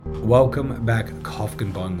Welcome back,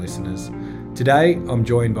 Kofkin Bond listeners. Today, I'm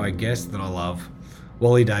joined by a guest that I love,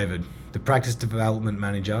 Wally David, the Practice Development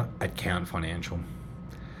Manager at Count Financial.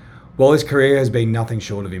 Wally's career has been nothing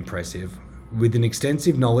short of impressive. With an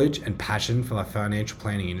extensive knowledge and passion for the financial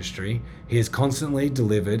planning industry, he has constantly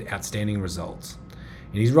delivered outstanding results.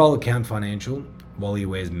 In his role at Count Financial, Wally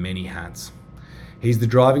wears many hats. He's the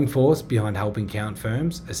driving force behind helping Count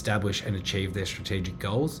firms establish and achieve their strategic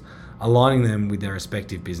goals, aligning them with their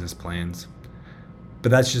respective business plans. But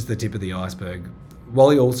that's just the tip of the iceberg.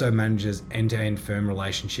 Wally also manages end-to-end firm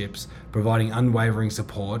relationships, providing unwavering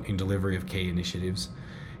support in delivery of key initiatives.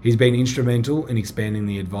 He's been instrumental in expanding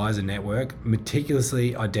the advisor network,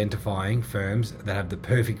 meticulously identifying firms that have the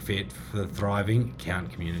perfect fit for the thriving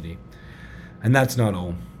Count community. And that's not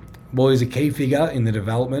all. Wally is a key figure in the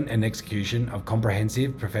development and execution of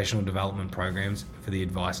comprehensive professional development programs for the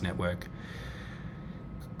advice network.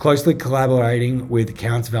 Closely collaborating with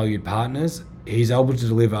Count's valued partners, he's able to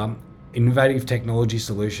deliver innovative technology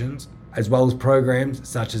solutions, as well as programs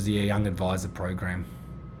such as the Young Advisor Program.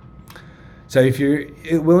 So if you're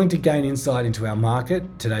willing to gain insight into our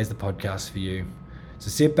market, today's the podcast for you. So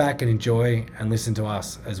sit back and enjoy and listen to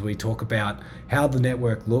us as we talk about how the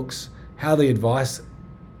network looks, how the advice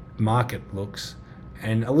market looks,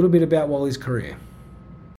 and a little bit about Wally's career.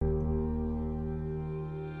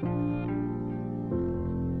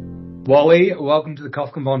 Wally, welcome to the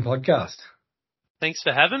Kofkin Bond podcast. Thanks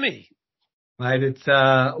for having me. Mate, it's,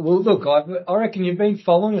 well, look, I reckon you've been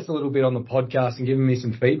following us a little bit on the podcast and giving me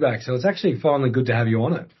some feedback, so it's actually finally good to have you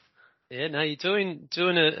on it. Yeah, no, you're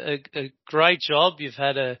doing a great job. You've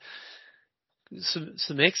had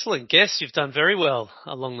some excellent guests. You've done very well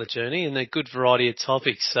along the journey and a good variety of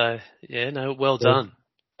topics. So, yeah, no, well done.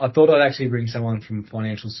 I thought I'd actually bring someone from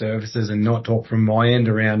financial services and not talk from my end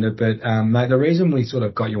around it. But, mate, the reason we sort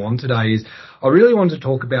of got you on today is I really wanted to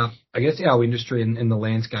talk about, I guess, our industry and the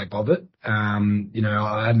landscape of it.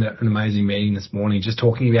 I had an amazing meeting this morning just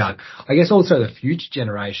talking about, I guess, also the future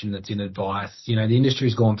generation that's in advice. You know, the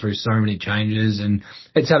industry's gone through so many changes and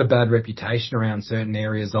it's had a bad reputation around certain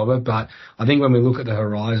areas of it. But I think when we look at the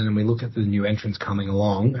horizon and we look at the new entrants coming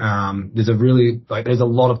along, there's a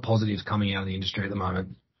lot of positives coming out of the industry at the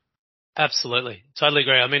moment. Absolutely. Totally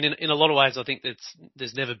agree. I mean, in a lot of ways, I think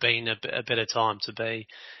there's never been a better time to be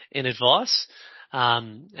in advice.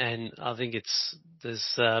 And I think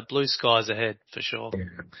there's blue skies ahead for sure.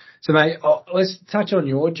 Yeah. So, mate, let's touch on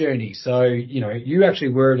your journey. So, you actually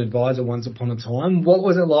were an advisor once upon a time. What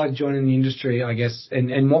was it like joining the industry, I guess,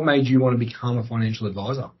 and what made you want to become a financial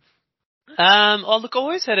advisor? I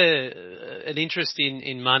always had an interest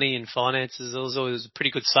in money and finances. I was always a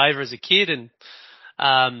pretty good saver as a kid, and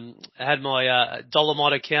I had my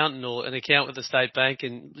Dolomite account or an account with the State Bank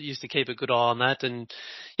and used to keep a good eye on that. And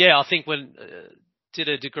yeah, I think when did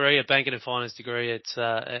a banking and finance degree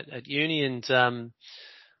at uni, and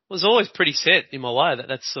was always pretty set in my way.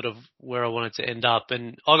 That's sort of where I wanted to end up.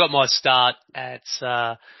 And I got my start at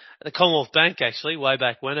the Commonwealth Bank actually way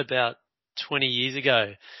back when, about 20 years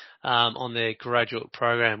ago, on their graduate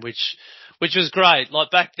program, which was great.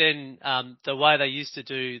 Like back then, the way they used to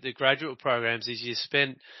do the graduate programs is you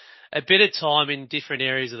spent a bit of time in different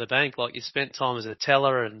areas of the bank. Like you spent time as a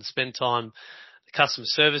teller and spent time at the customer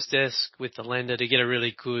service desk with the lender to get a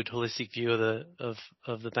really good holistic view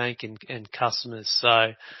of the bank and customers.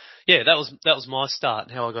 So yeah, that was my start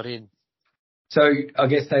and how I got in. So I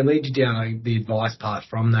guess they lead you down the advice part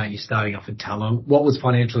from that. You're starting off at teller. What was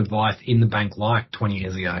financial advice in the bank like 20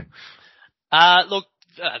 years ago? Look,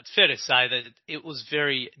 it's fair to say that it was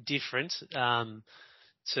very different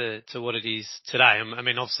to what it is today. I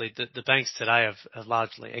mean, obviously, the banks today have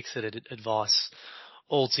largely exited advice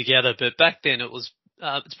altogether, but back then it was.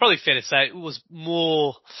 It's probably fair to say it was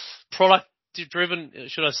more product driven,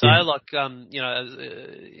 should I say? Yeah. Like,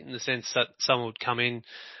 in the sense that someone would come in,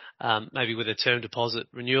 maybe with a term deposit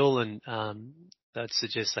renewal, and they'd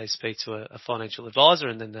suggest they speak to a financial advisor,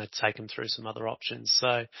 and then they'd take them through some other options.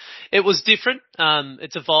 So it was different.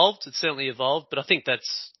 It's evolved. It's certainly evolved, but I think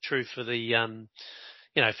that's true for the,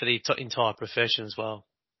 for the entire profession as well.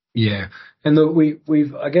 Yeah. And look, we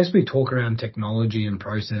talk around technology and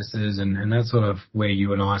processes, and that's sort of where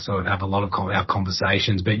you and I sort of have a lot of our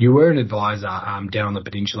conversations. But you were an advisor down on the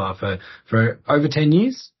peninsula for over 10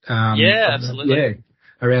 years. Yeah, absolutely. Yeah.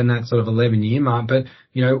 Around that sort of 11-year mark. But,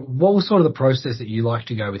 what was sort of the process that you like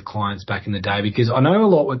to go with clients back in the day? Because I know a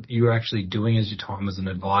lot what you were actually doing as your time as an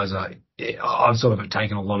advisor. I've sort of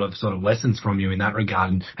taken a lot of sort of lessons from you in that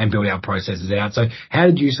regard and built our processes out. So how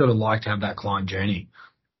did you sort of like to have that client journey?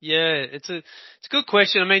 Yeah, it's a good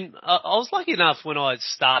question. I mean, I was lucky enough when I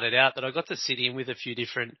started out that I got to sit in with a few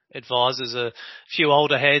different advisors, a few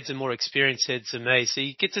older heads and more experienced heads than me. So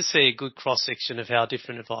you get to see a good cross section of how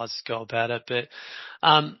different advisors go about it. But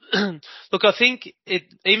look, I think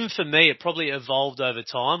even for me, it probably evolved over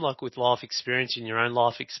time, like with life experience and your own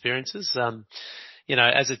life experiences.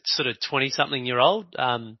 As a sort of 20-something-year-old,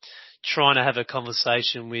 trying to have a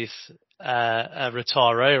conversation with a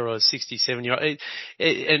retiree or a 67-year-old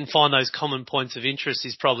and find those common points of interest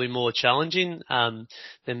is probably more challenging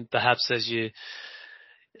than perhaps as you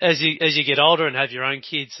get older and have your own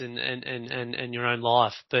kids and your own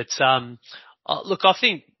life. But look, I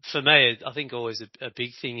think for me, I think always a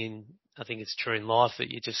big thing I think it's true in life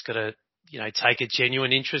that you just got to take a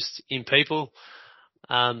genuine interest in people.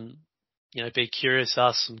 Be curious,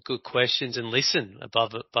 ask some good questions and listen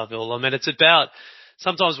above all. I mean, it's about,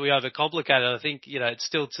 sometimes we overcomplicate it. I think, it's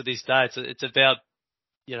still to this day, it's about,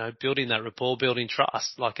 building that rapport, building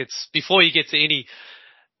trust. Like it's before you get to any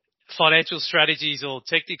financial strategies or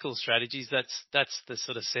technical strategies, that's the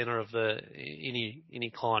sort of center of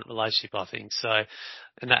any client relationship, I think. So,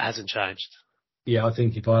 and that hasn't changed. Yeah, I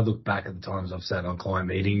think if I look back at the times I've sat on client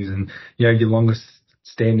meetings and, your longest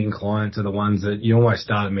standing clients are the ones that you almost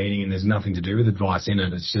start a meeting and there's nothing to do with advice in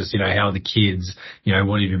it. It's just, how are the kids,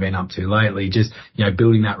 what have you been up to lately? Just,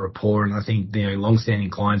 building that rapport. And I think, long-standing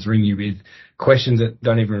clients ring you with questions that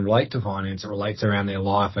don't even relate to finance. It relates around their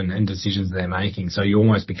life and decisions they're making. So you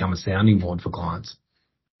almost become a sounding board for clients.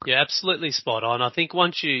 Yeah, absolutely spot on. I think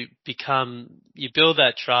once you build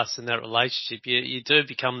that trust and that relationship, you do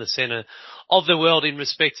become the center of the world in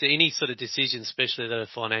respect to any sort of decision, especially that are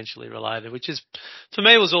financially related, which is, for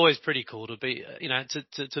me, was always pretty cool to be,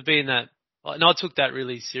 to be in that. And I took that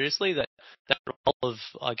really seriously, that role of,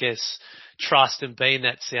 I guess, trust and being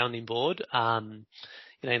that sounding board.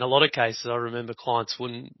 In a lot of cases, I remember clients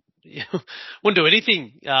wouldn't do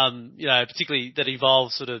anything, particularly that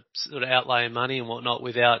involves sort of outlaying money and whatnot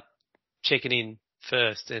without checking in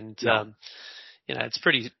first. And, it's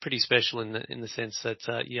pretty special in the sense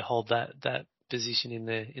that, you hold that position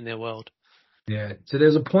in their world. Yeah. So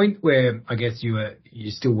there's a point where I guess you're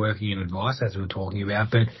still working in advice, as we were talking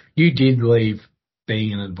about, but you did leave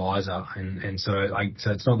being an advisor, and so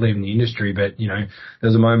it's not leaving the industry, but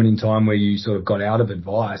there's a moment in time where you sort of got out of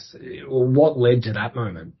advice. What led to that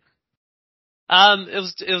moment? It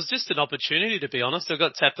was just an opportunity, to be honest. I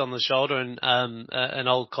got tapped on the shoulder and, an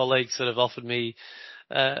old colleague sort of offered me,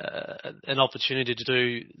 an opportunity to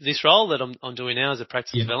do this role that I'm doing now as a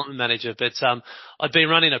practice development manager. But, I'd been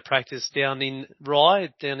running a practice down in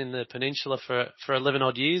Rye, down in the peninsula for 11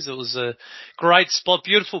 odd years. It was a great spot,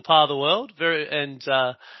 beautiful part of the world,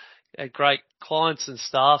 great clients and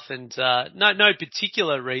staff, and no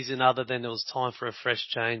particular reason other than it was time for a fresh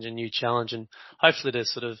change, a new challenge, and hopefully to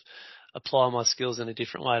sort of apply my skills in a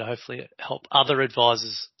different way to hopefully help other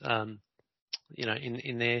advisors, in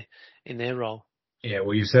their role. Yeah,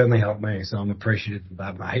 well, you certainly helped me, so I'm appreciative of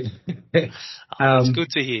that, mate. It's good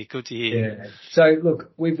to hear. Good to hear. Yeah. So,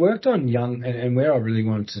 look, we've worked on young, and where I really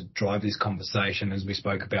wanted to drive this conversation, as we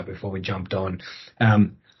spoke about before we jumped on,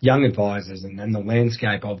 young advisors and the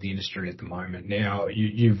landscape of the industry at the moment. Now,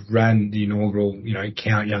 you've ran the inaugural,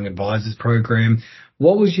 Count Young Advisors program.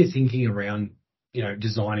 What was your thinking around,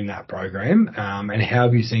 designing that program, and how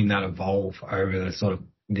have you seen that evolve over the sort of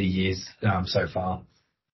the years so far?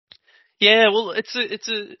 Yeah, well,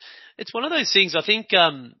 it's one of those things. I think,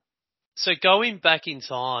 so going back in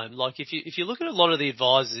time, like if you look at a lot of the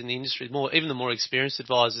advisors in the industry, even the more experienced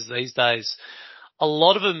advisors these days, a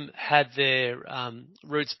lot of them had their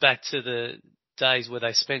roots back to the days where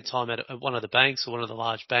they spent time at one of the banks or one of the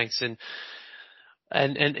large banks, and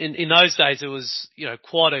in those days it was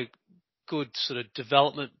quite a good sort of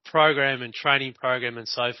development program and training program and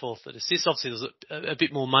so forth that assists. Obviously, there's a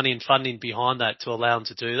bit more money and funding behind that to allow them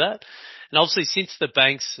to do that. And obviously, since the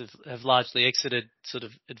banks have largely exited sort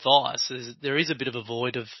of advice, there is a bit of a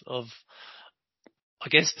void of I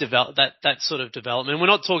guess, that sort of development. And we're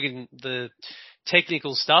not talking the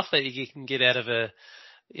technical stuff that you can get out of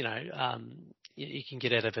you can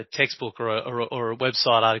get out of a textbook or a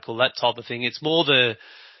website article, that type of thing. It's more the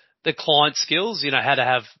client skills, how to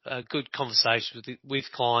have good conversations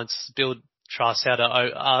with clients, build trust, how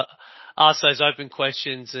to ask those open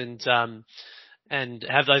questions and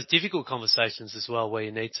have those difficult conversations as well where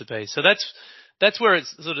you need to be. So that's where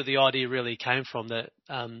it's sort of the idea really came from, that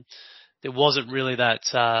there wasn't really that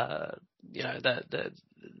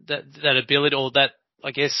that ability or that,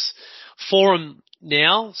 I guess, forum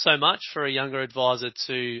now so much for a younger advisor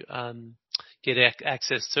to get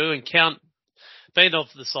access to. And Count being of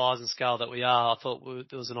the size and scale that we are, I thought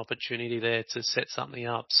there was an opportunity there to set something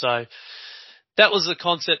up. So that was the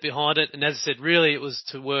concept behind it. And as I said, really it was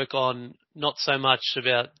to work on not so much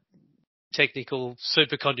about technical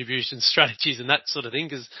super contribution strategies and that sort of thing,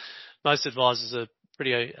 because most advisors are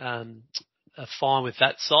pretty are fine with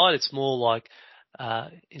that side. It's more like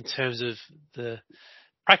in terms of the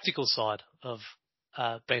practical side of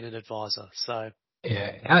being an advisor. So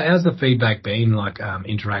yeah, how's the feedback been like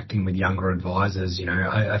interacting with younger advisors? You know,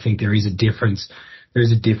 I think there is a difference. There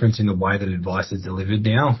is a difference in the way that advice is delivered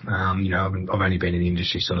now. You know, I've only been in the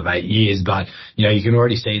industry sort of 8 years, but, you know, you can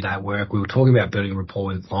already see that work. We were talking about building rapport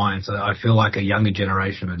with clients. I feel like a younger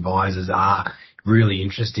generation of advisors are really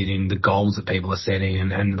interested in the goals that people are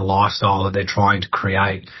setting and the lifestyle that they're trying to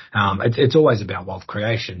create. It's always about wealth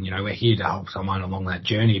creation. You know, we're here to help someone along that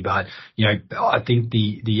journey, but, you know, I think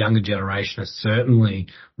the younger generation are certainly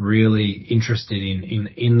really interested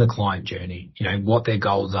in the client journey, you know, what their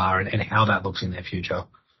goals are and how that looks in their future.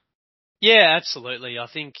 yeah, absolutely. I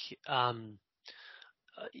think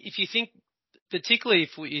if you think, particularly if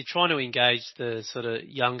you're trying to engage the sort of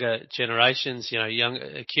younger generations, you know, young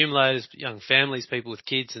accumulators, young families, people with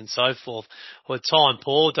kids and so forth, who are time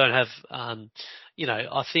poor, don't have, you know,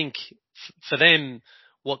 I think for them,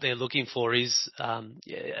 what they're looking for is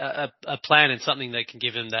a plan and something that can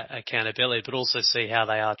give them that accountability, but also see how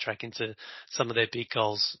they are tracking to some of their big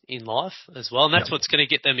goals in life as well. And that's what's going to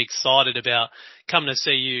get them excited about coming to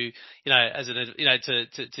see you, you know, as an, you know,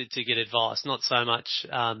 to get advice, not so much.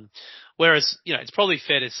 Whereas, you know, it's probably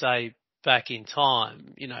fair to say back in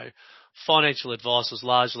time, you know, financial advice was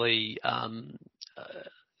largely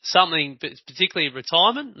something, particularly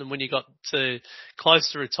retirement, and when you got to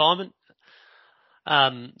close to retirement,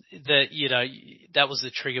 that, you know, that was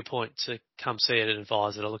the trigger point to come see an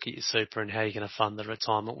advisor to look at your super and how you're going to fund the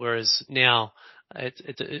retirement. Whereas now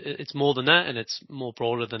it's more than that, and it's more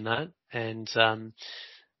broader than that. And,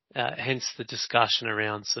 hence the discussion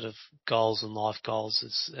around sort of goals and life goals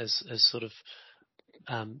as sort of,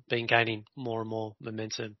 been gaining more and more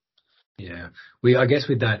momentum. Yeah. I guess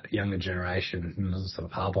with that younger generation, and I'll sort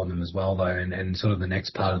of harp on them as well though, and sort of the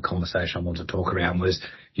next part of the conversation I want to talk around was,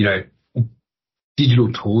 you know,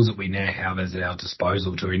 digital tools that we now have at our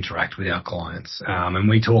disposal to interact with our clients. And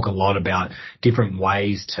we talk a lot about different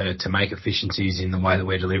ways to make efficiencies in the way that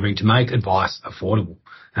we're delivering, to make advice affordable.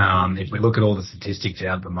 If we look at all the statistics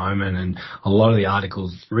out at the moment and a lot of the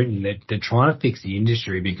articles written, they're trying to fix the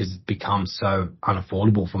industry because it's become so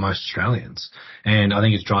unaffordable for most Australians. And I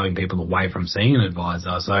think it's driving people away from seeing an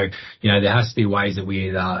advisor. So, you know, there has to be ways that we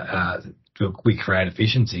either, we create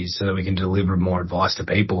efficiencies so that we can deliver more advice to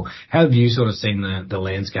people. How have you sort of seen the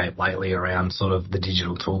landscape lately around sort of the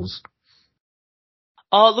digital tools?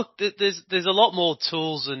 Oh, look, there's a lot more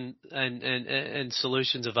tools and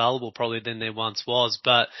solutions available probably than there once was.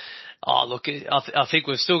 But, oh, look, I think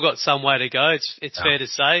we've still got some way to go. It's fair to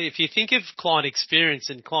say. If you think of client experience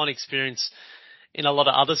in a lot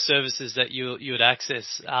of other services that you would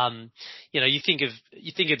access, you know, you think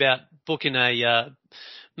about booking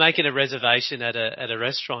making a reservation at a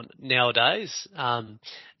restaurant nowadays, and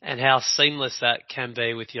how seamless that can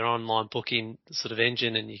be with your online booking sort of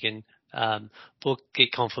engine, and you can book,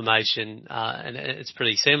 get confirmation, and it's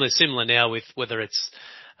pretty seamless. Similar now with whether it's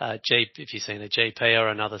if you're seeing a GP or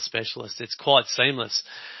another specialist, it's quite seamless.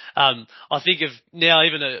 I think of now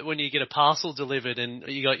even when you get a parcel delivered and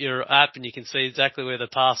you got your app and you can see exactly where the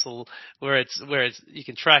parcel, where it's, you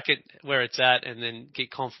can track it, where it's at, and then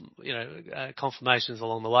get confirmations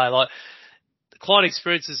along the way. Like, the client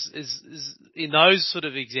experience is in those sort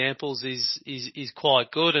of examples is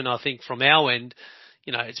quite good. And I think from our end,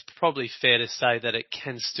 you know, it's probably fair to say that it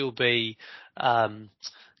can still be,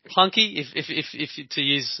 clunky, if to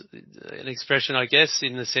use an expression, I guess,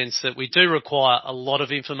 in the sense that we do require a lot of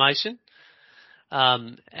information,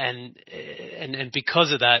 and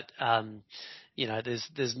because of that, you know,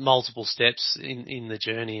 there's multiple steps in the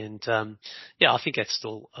journey, and yeah, I think that's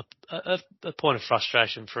still a point of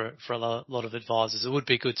frustration for a lot of advisors. It would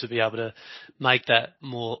be good to be able to make that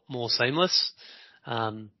more seamless.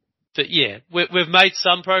 But yeah, we've made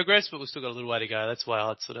some progress, but we've still got a little way to go. That's why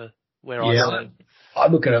I see. I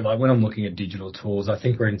look at it like when I'm looking at digital tools, I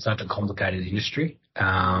think we're in such a complicated industry.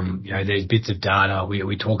 You know, there's bits of data.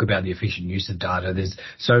 We talk about the efficient use of data. There's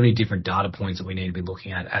so many different data points that we need to be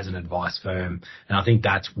looking at as an advice firm. And I think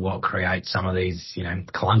that's what creates some of these, you know,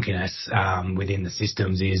 clunkiness, within the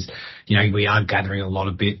systems is, you know, we are gathering a lot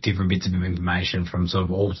of different bits of information from sort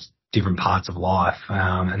of all different parts of life,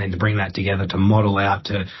 and then to bring that together to model out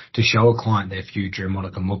to show a client their future and what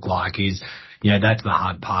it can look like is that's the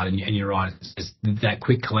hard part. And you're right. It's just that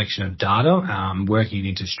quick collection of data, working it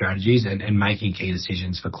into strategies and making key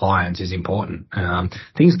decisions for clients is important.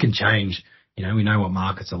 Things can change. We know what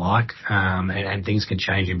markets are like, and things can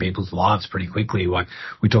change in people's lives pretty quickly. Like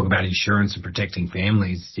we talk about insurance and protecting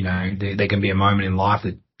families, there can be a moment in life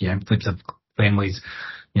that, flips a family's,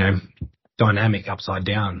 dynamic upside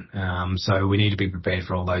down. So we need to be prepared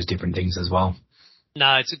for all those different things as well.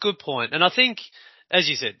 No, it's a good point. And I think, as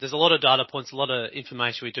you said, there's a lot of data points, a lot of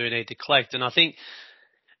information we do need to collect. And I think,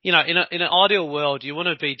 in an ideal world, you want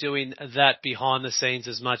to be doing that behind the scenes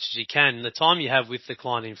as much as you can. The time you have with the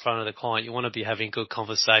client in front of the client, you want to be having good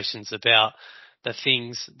conversations about the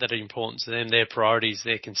things that are important to them, their priorities,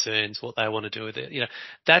 their concerns, what they want to do with it.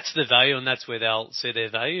 That's the value, and that's where they'll see their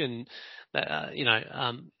value. And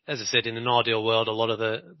as I said, in an ideal world, a lot of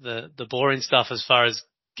the boring stuff as far as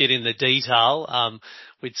getting the detail,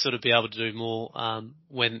 we'd sort of be able to do more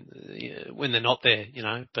when they're not there,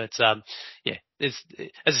 But as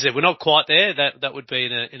I said, we're not quite there. That would be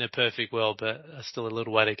in a perfect world, but still a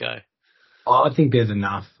little way to go. I think there's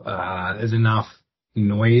enough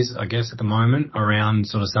noise, I guess, at the moment around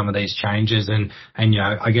sort of some of these changes. And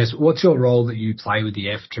I guess, what's your role that you play with the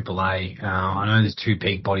FAAA? I know there's two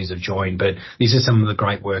peak bodies have joined, but this is some of the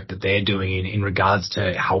great work that they're doing in regards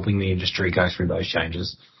to helping the industry go through those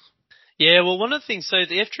changes. Yeah, well, one of the things, so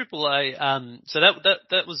the FAAA, so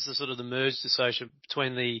that was the sort of the merged association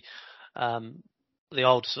between the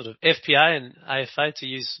old sort of FPA and AFA, to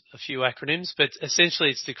use a few acronyms, but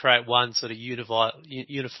essentially it's to create one sort of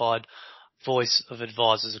unified voice of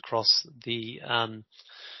advisors across the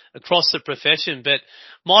profession. But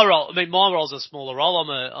my role is a smaller role.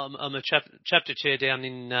 I'm a chapter chair down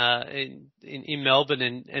in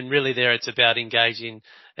Melbourne, and really there it's about engaging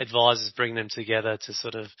advisors, bringing them together to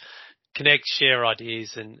sort of connect, share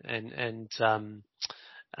ideas and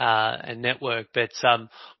network. But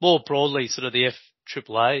more broadly, sort of the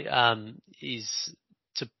FAAA is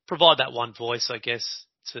to provide that one voice, I guess,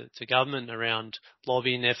 to government around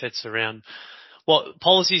lobbying efforts, around what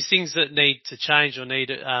policies, things that need to change or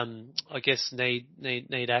need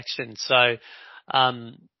action. So,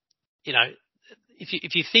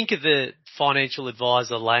 if you think of the financial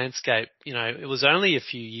advisor landscape, it was only a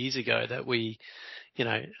few years ago that we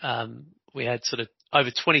had sort of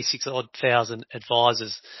over 26,000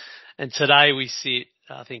 advisors, and today we sit,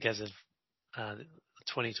 I think, as of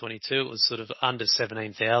 2022, it was sort of under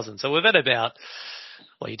 17,000. So we've had about,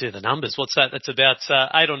 well, you do the numbers. What's that? That's about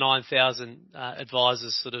 8,000 or 9,000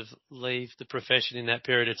 advisors sort of leave the profession in that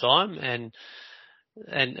period of time, and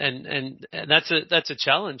that's a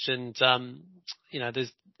challenge. And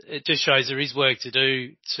it just shows there is work to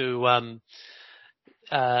do to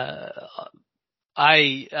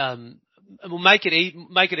we'll make it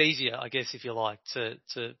easier, I guess, if you like, to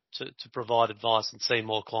provide advice and see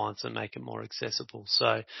more clients and make it more accessible. So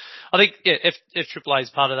I think, FAAA is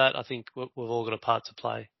part of that. I think we've all got a part to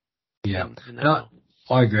play. Yeah.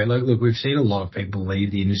 I agree. Look, we've seen a lot of people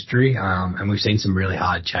leave the industry, and we've seen some really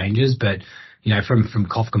hard changes, but from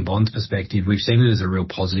Kofkin Bond's perspective, we've seen it as a real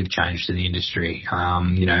positive change to the industry.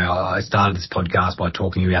 I started this podcast by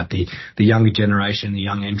talking about the younger generation, the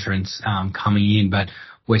young entrants, coming in, but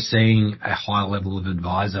we're seeing a high level of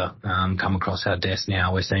advisor come across our desk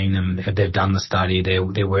now. We're seeing them, they've done the study,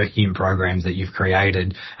 they're working in programs that you've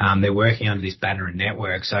created, they're working under this banner and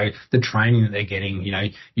network. So the training that they're getting,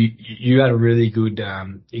 you had a really good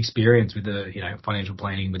experience with the financial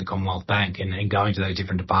planning with the Commonwealth Bank and going to those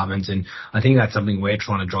different departments. And I think that's something we're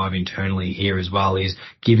trying to drive internally here as well, is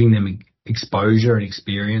giving them exposure and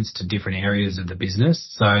experience to different areas of the business,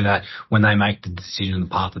 so that when they make the decision on the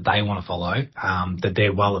path that they want to follow, that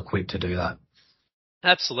they're well equipped to do that.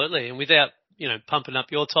 Absolutely. And without, pumping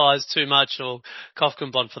up your tires too much, or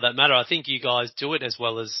Kofkin Bond for that matter, I think you guys do it as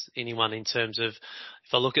well as anyone in terms of,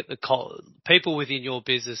 if I look at the people within your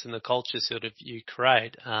business and the culture sort of you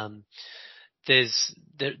create, there is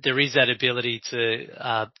that ability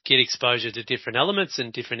to get exposure to different elements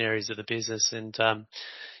and different areas of the business. And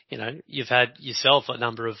you've had yourself a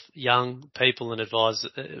number of young people and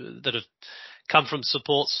advisors that have come from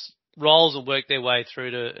support roles and worked their way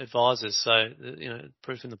through to advisors. So,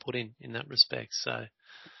 proof in the pudding in that respect. So,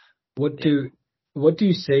 what do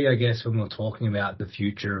you see, I guess, when we're talking about the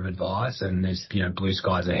future of advice and there's, blue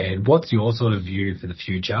skies ahead? What's your sort of view for the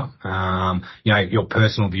future? Your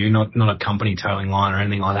personal view, not a company towing line or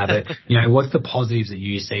anything like that, but, what's the positives that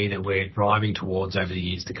you see that we're driving towards over the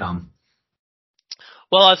years to come?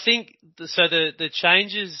 Well, I think the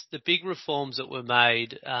changes, the big reforms that were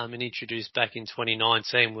made and introduced back in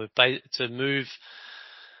 2019 were to move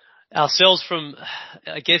ourselves from,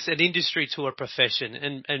 I guess, an industry to a profession,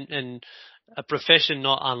 and a profession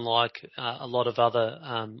not unlike a lot of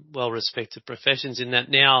other well-respected professions, in that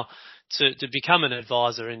now to become an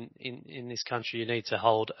advisor in this country, you need to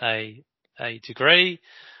hold a degree.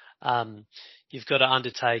 You've got to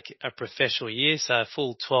undertake a professional year, so a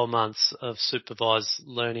full 12 months of supervised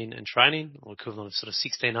learning and training, or equivalent of sort of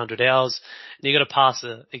 1,600 hours, and you've got to pass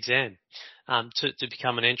an exam to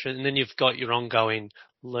become an entrant, and then you've got your ongoing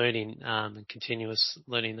learning and continuous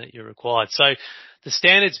learning that you're required. So the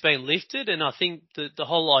standard's been lifted, and I think the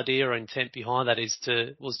whole idea or intent behind that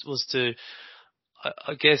was to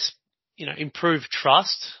I guess, improve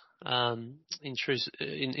trust in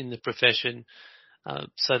the profession,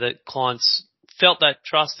 so that clients felt that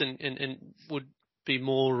trust and would be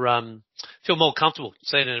more feel more comfortable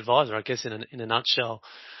seeing an advisor, I guess, in a nutshell.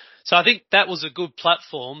 So I think that was a good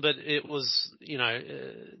platform, but it was,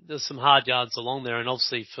 there's some hard yards along there, and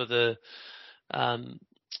obviously for the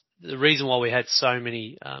reason why we had so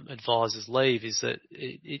many advisors leave is that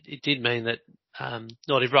it did mean that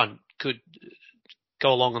not everyone could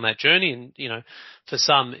go along on that journey, and for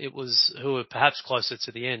some it was, who were perhaps closer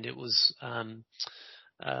to the end, it was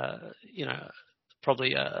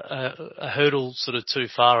probably a hurdle sort of too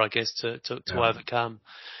far, I guess, to overcome.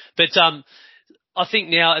 But I think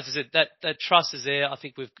now, as I said, that trust is there. I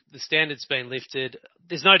think the standard's been lifted.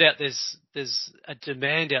 There's no doubt there's a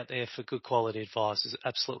demand out there for good quality advice. There's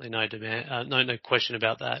absolutely no demand, no question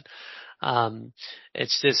about that.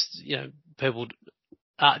 It's just, people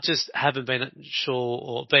just haven't been sure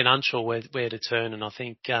or been unsure where to turn, and I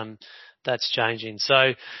think that's changing.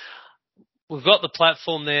 So we've got the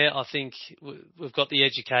platform there. I think we've got the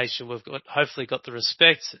education. We've hopefully got the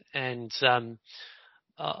respect, and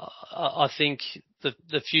I think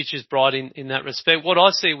the future's bright in that respect. What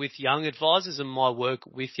I see with young advisors and my work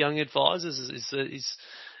with young advisors is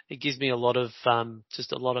it gives me a lot of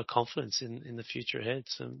just a lot of confidence in the future ahead.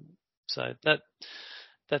 So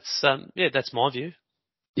that's my view.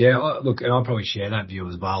 Yeah, look, and I'll probably share that view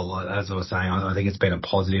as well. As I was saying, I think it's been a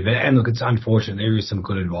positive. And look, it's unfortunate. There is some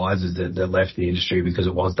good advisors that left the industry because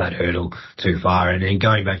it was that hurdle too far. And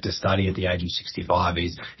going back to study at the age of 65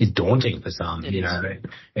 is daunting for some,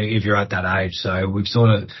 if you're at that age. So we've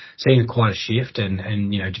sort of seen quite a shift, and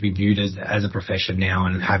to be viewed as a profession now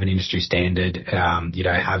and have an industry standard,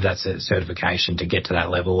 have that certification to get to that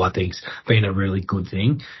level, I think's been a really good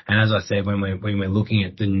thing. And as I said, when we're looking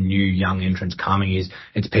at the new young entrants coming,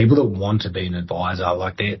 it's people that want to be an advisor.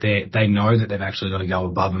 Like they know that they've actually got to go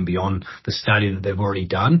above and beyond the study that they've already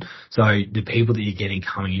done. So the people that you're getting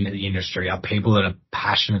coming into the industry are people that are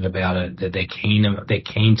passionate about it, that they're keen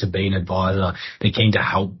to be an advisor. They're keen to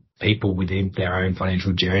help people within their own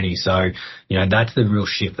financial journey. So, that's the real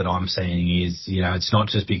shift that I'm seeing is, it's not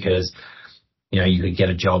just because you could get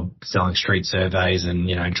a job selling street surveys and,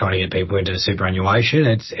 trying to get people into superannuation.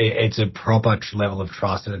 It's a proper level of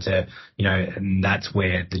trust, and and that's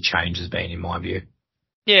where the change has been, in my view.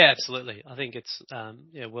 Yeah, absolutely. I think it's,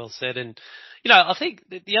 well said. And, I think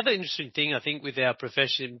the other interesting thing, I think, with our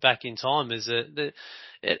profession back in time is that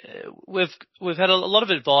we've had a lot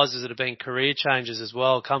of advisors that have been career changers as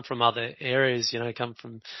well, come from other areas, come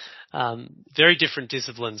from very different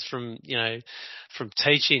disciplines, from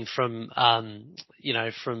teaching, from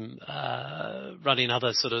running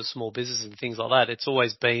other sort of small businesses and things like that. It's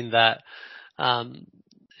always been that, and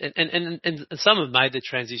some have made the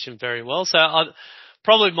transition very well. So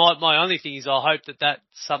probably my only thing is I hope that that's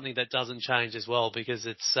something that doesn't change as well, because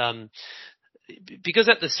it's because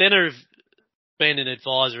at the centre of being an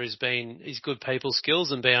advisor is good people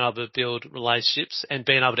skills and being able to build relationships and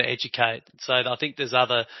being able to educate. So I think there's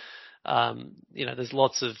other there's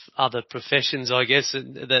lots of other professions, I guess,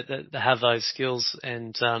 that have those skills,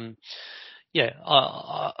 and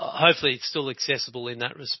hopefully it's still accessible in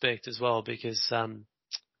that respect as well, because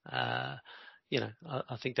I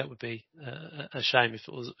think that would be a shame if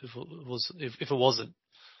it wasn't.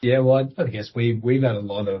 Yeah, well, I guess we've had a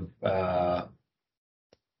lot of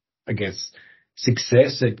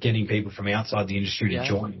success at getting people from outside the industry to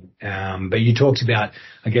join. But you talked about,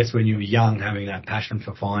 I guess, when you were young, having that passion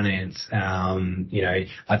for finance.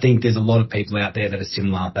 I think there's a lot of people out there that are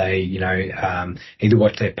similar. They, either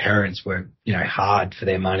watch their parents work, hard for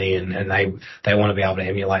their money, and they want to be able to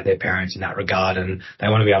emulate their parents in that regard, and they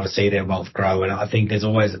want to be able to see their wealth grow. And I think there's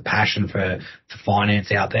always a passion for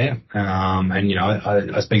finance out there.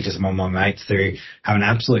 I speak to some of my mates who have an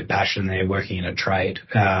absolute passion. They're working in a trade.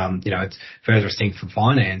 It's further distinct from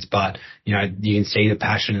finance, but, you can see the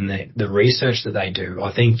passion in the research that they do.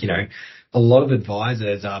 I think, a lot of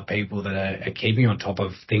advisors are people that are keeping on top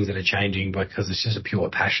of things that are changing because it's just a pure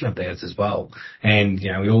passion of theirs as well. And,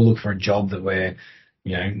 we all look for a job that we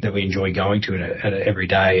enjoy going to every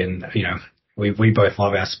day. And, we both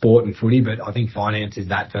love our sport and footy, but I think finance is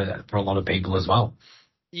that for a lot of people as well.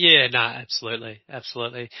 Yeah, no, absolutely,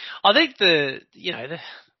 absolutely. I think the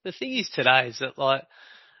thing is today is that like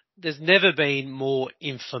there's never been more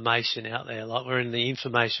information out there. Like we're in the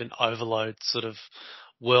information overload sort of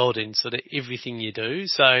world in sort of everything you do.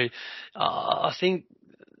 So I think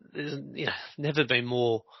there's never been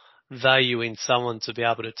more value in someone to be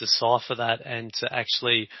able to decipher that and to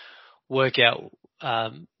actually work out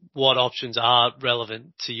what options are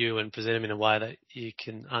relevant to you and present them in a way that you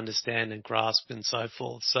can understand and grasp and so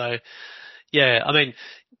forth. So, yeah, I mean,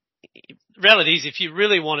 reality is if you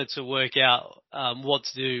really wanted to work out what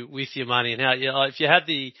to do with your money and how, if you had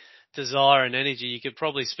the desire and energy, you could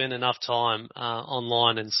probably spend enough time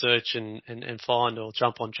online and search and find or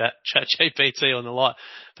jump on ChatGPT and the like.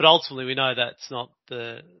 But ultimately, we know that's not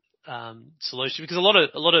the solution because a lot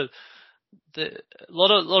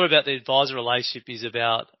about the advisor relationship is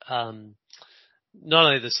about not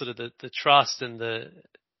only the sort of the trust and the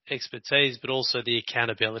expertise, but also the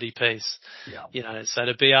accountability piece. Yeah. So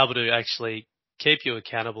to be able to actually keep you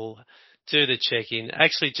accountable, do the check-in,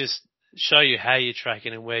 actually just show you how you're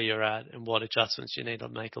tracking and where you're at and what adjustments you need to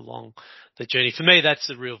make along the journey. For me, that's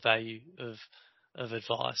the real value of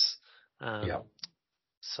advice. Yeah.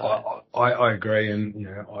 So I agree, and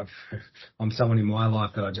I'm someone in my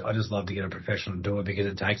life that I just love to get a professional to do it because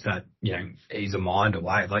it takes that ease of mind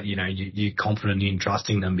away. Like you're confident in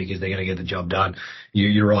trusting them because they're going to get the job done.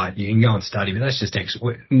 You're right. You can go and study, but that's just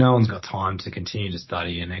extra. No one's got time to continue to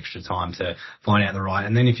study and extra time to find out the right.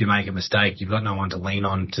 And then if you make a mistake, you've got no one to lean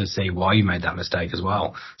on to see why you made that mistake as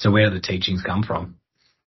well. So where do the teachings come from?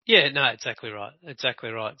 yeah, no, exactly right. Exactly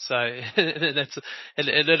right. So that's, and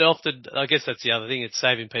it often, I guess that's the other thing. It's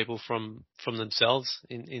saving people from themselves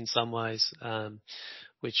in some ways,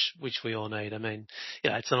 which we all need. I mean,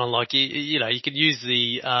 it's not like you could use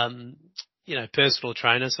the, personal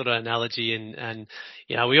trainer sort of analogy and,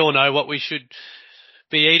 we all know what we should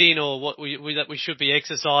be eating or what that we should be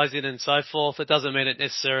exercising and so forth. It doesn't mean it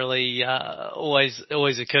necessarily, always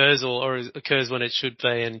occurs or occurs when it should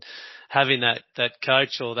be. And having that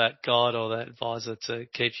coach or that guide or that advisor to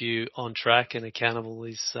keep you on track and accountable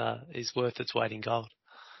is worth its weight in gold.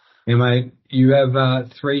 Yeah, mate, you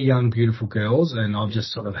have 3 young, beautiful girls, and I've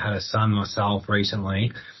just sort of had a son myself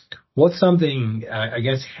recently. What's something, I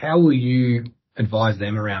guess, how will you advise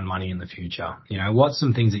them around money in the future? What's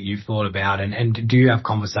some things that you've thought about, and do you have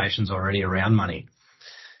conversations already around money?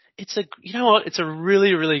 It's a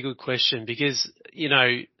really, really good question because,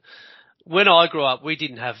 when I grew up, we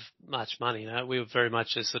didn't have much money. We were very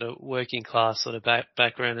much a sort of working class sort of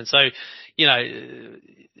background, and so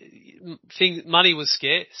money was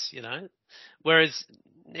scarce. Whereas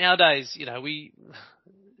nowadays,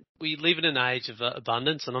 we live in an age of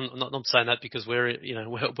abundance, and I'm not saying that because we're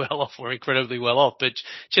we're well off, we're incredibly well off, but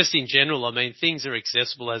just in general, I mean, things are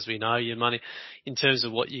accessible as we know. Your money, in terms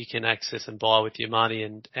of what you can access and buy with your money,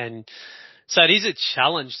 and so it is a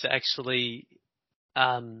challenge to actually,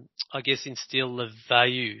 I guess, instill the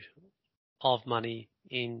value of money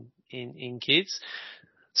in kids.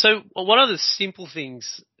 So one of the simple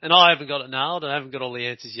things, and I haven't got it nailed, I haven't got all the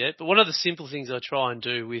answers yet, but one of the simple things I try and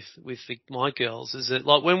do with my girls is that,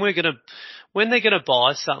 like, when they're gonna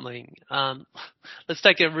buy something, let's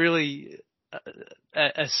take a really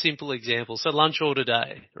a simple example. So lunch order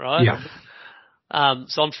day, right? Yeah.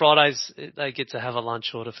 So on Fridays, they get to have a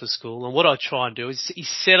lunch order for school. And what I try and do is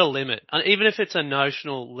set a limit. And even if it's a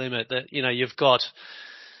notional limit that, you've got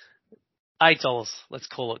 $8, let's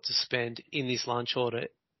call it, to spend in this lunch order.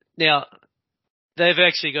 Now, they've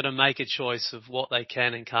actually got to make a choice of what they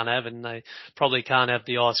can and can't have, and they probably can't have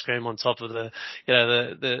the ice cream on top of the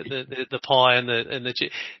pie and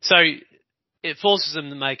the so it forces them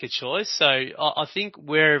to make a choice. So I think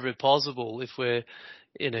wherever possible, if we're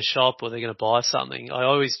in a shop or they're going to buy something, I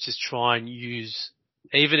always just try and use,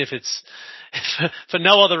 even if it's for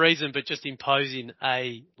no other reason, but just imposing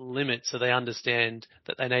a limit so they understand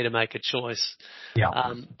that they need to make a choice. Yeah.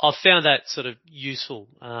 I've found that sort of useful,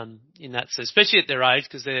 in that sense, especially at their age,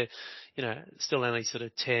 because they're, still only sort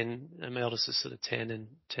of 10, and my eldest is sort of 10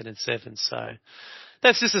 and 7. So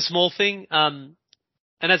that's just a small thing. And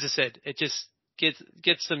as I said, it just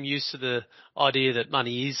gets them used to the idea that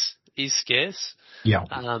money is scarce. Yeah.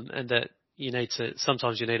 And that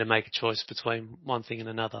sometimes you need to make a choice between one thing and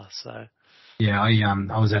another. So. Yeah,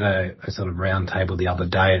 I was at a sort of round table the other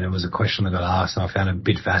day, and it was a question that got asked, and I found it a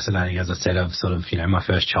bit fascinating. As I said, I've sort of, my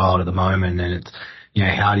first child at the moment, and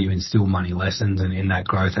how do you instill money lessons and in that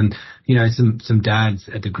growth? And, some dads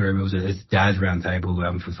at the group, it was a dad's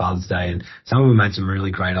roundtable for Father's Day, and some of them had some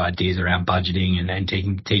really great ideas around budgeting and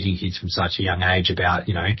teaching kids from such a young age about,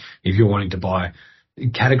 if you're wanting to buy,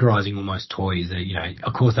 categorizing almost toys that,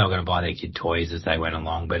 of course they were going to buy their kid toys as they went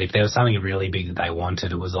along, but if there was something really big that they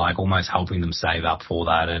wanted, it was like almost helping them save up for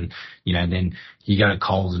that. And, then you go to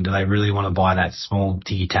Coles, and do they really want to buy that small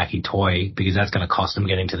ticky-tacky toy, because that's going to cost them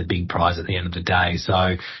getting to the big prize at the end of the day.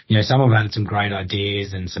 So, some of them had some great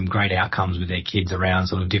ideas and some great outcomes with their kids around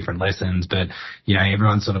sort of different lessons, but,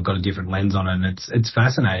 everyone's sort of got a different lens on it, and it's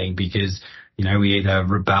fascinating because we either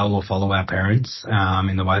rebel or follow our parents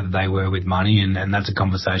in the way that they were with money, and that's a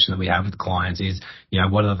conversation that we have with clients is,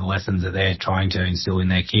 what are the lessons that they're trying to instill in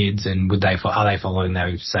their kids, and are they following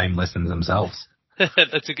those same lessons themselves?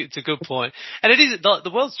 It's a good point. And it is,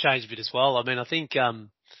 the world's changed a bit as well. I mean, I think,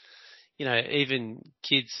 even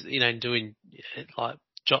kids, doing like,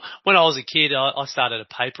 when I was a kid, I started a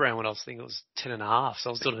paper round when I was 10 and a half.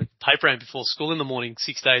 So I was doing a paper round before school in the morning,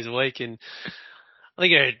 6 days a week. And I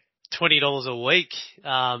think I had $20 a week,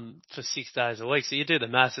 for 6 days a week. So you do the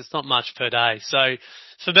maths, it's not much per day. So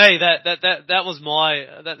for me, that was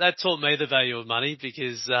that taught me the value of money,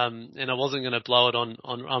 because, and I wasn't going to blow it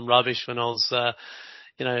on rubbish when I was,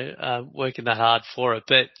 working that hard for it.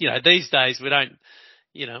 But, these days we don't,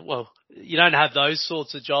 you don't have those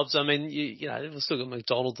sorts of jobs. I mean, we've still got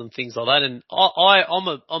McDonald's and things like that. And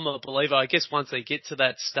I'm a believer, I guess once they get to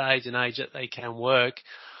that stage and age that they can work,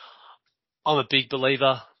 I'm a big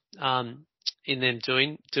believer in them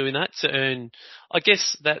doing that to earn, I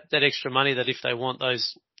guess, that extra money, that if they want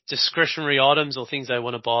those discretionary items or things they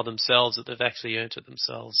want to buy themselves, that they've actually earned it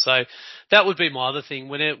themselves. So that would be my other thing.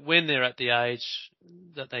 When they're at the age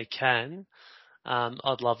that they can,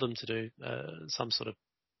 I'd love them to do some sort of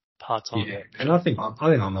part-time. Yeah, and I think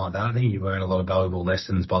I'm like that. I think you learn a lot of valuable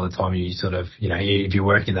lessons by the time you sort of, if you're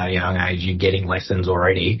working at a young age, you're getting lessons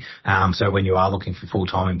already. So when you are looking for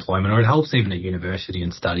full-time employment, or it helps even at university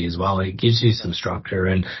and study as well, it gives you some structure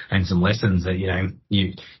and some lessons that,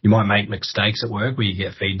 you might make mistakes at work where you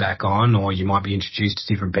get feedback on, or you might be introduced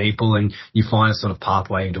to different people and you find a sort of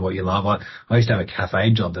pathway into what you love. I used to have a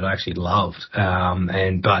cafe job that I actually loved. But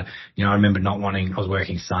I remember I was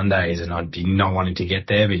working Sundays and I'd be not wanting to get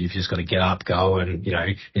there, but you've just got to get up, go, and,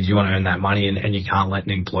 if you want to earn that money and you can't let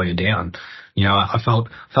an employer down. I felt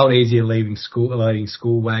easier leaving school,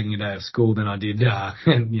 wagging it out of school than I did,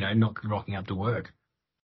 not rocking up to work.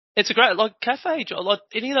 It's a great, cafe job,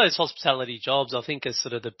 any of those hospitality jobs, I think, are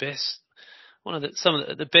sort of the best, some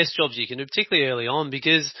of the best jobs you can do, particularly early on,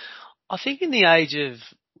 because I think in the age of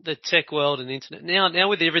the tech world and the internet, now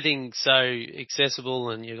with everything so accessible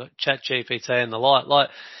and you've got ChatGPT and the like,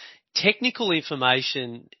 technical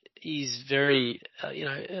information is very,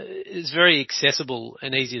 is very accessible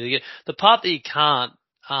and easy to get. The part that you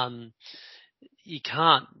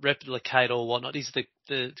can't replicate or whatnot is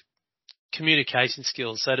the communication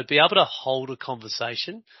skills. So to be able to hold a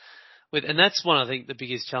conversation and that's one, I think, the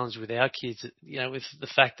biggest challenge with our kids, with the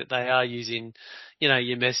fact that they are using,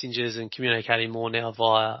 your messengers and communicating more now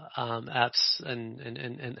via, apps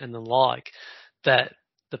and the like, that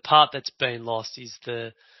the part that's been lost is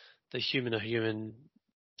the human to human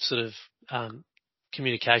sort of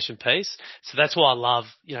communication piece. So that's why I love,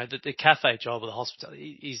 the cafe job or the hospital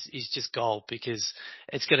is just gold, because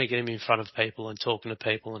it's going to get them in front of people and talking to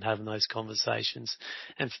people and having those conversations.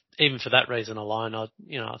 And even for that reason alone, I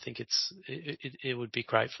think it would be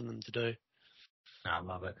great for them to do. I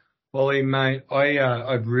love it. Wally, mate,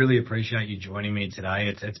 I really appreciate you joining me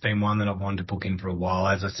today. It's been one that I've wanted to book in for a while.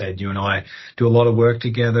 As I said, you and I do a lot of work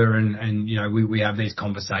together, and we have these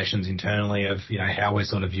conversations internally of how we're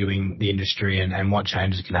sort of viewing the industry and what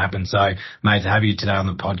changes can happen. So, mate, to have you today on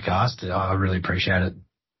the podcast, I really appreciate it.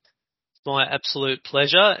 It's my absolute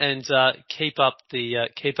pleasure, and keep up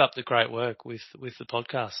the great work with the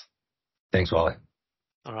podcast. Thanks, Wally.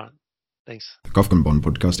 All right. Thanks. The Kofkin Bond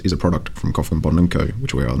podcast is a product from Kofkin Bond & Co.,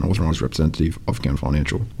 which we are an authorised representative of Count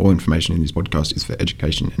Financial. All information in this podcast is for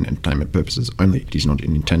education and entertainment purposes only. It is not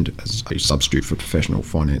intended as a substitute for professional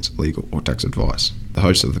finance, legal or tax advice. The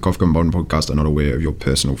hosts of the Kofkin Bond podcast are not aware of your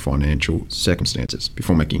personal financial circumstances.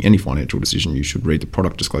 Before making any financial decision, you should read the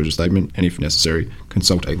product disclosure statement and, if necessary,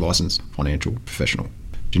 consult a licensed financial professional.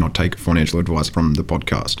 Do not take financial advice from the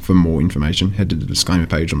podcast. For more information, head to the disclaimer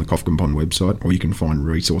page on the Kofkin Bond website, or you can find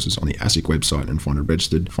resources on the ASIC website and find a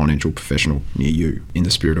registered financial professional near you. In the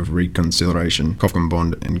spirit of reconciliation, Kofkin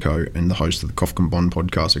Bond & Co. and the host of the Kofkin Bond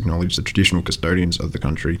podcast acknowledge the traditional custodians of the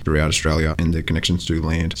country throughout Australia and their connections to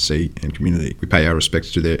land, sea and community. We pay our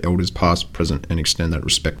respects to their elders past, present and extend that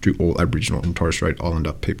respect to all Aboriginal and Torres Strait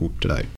Islander people today.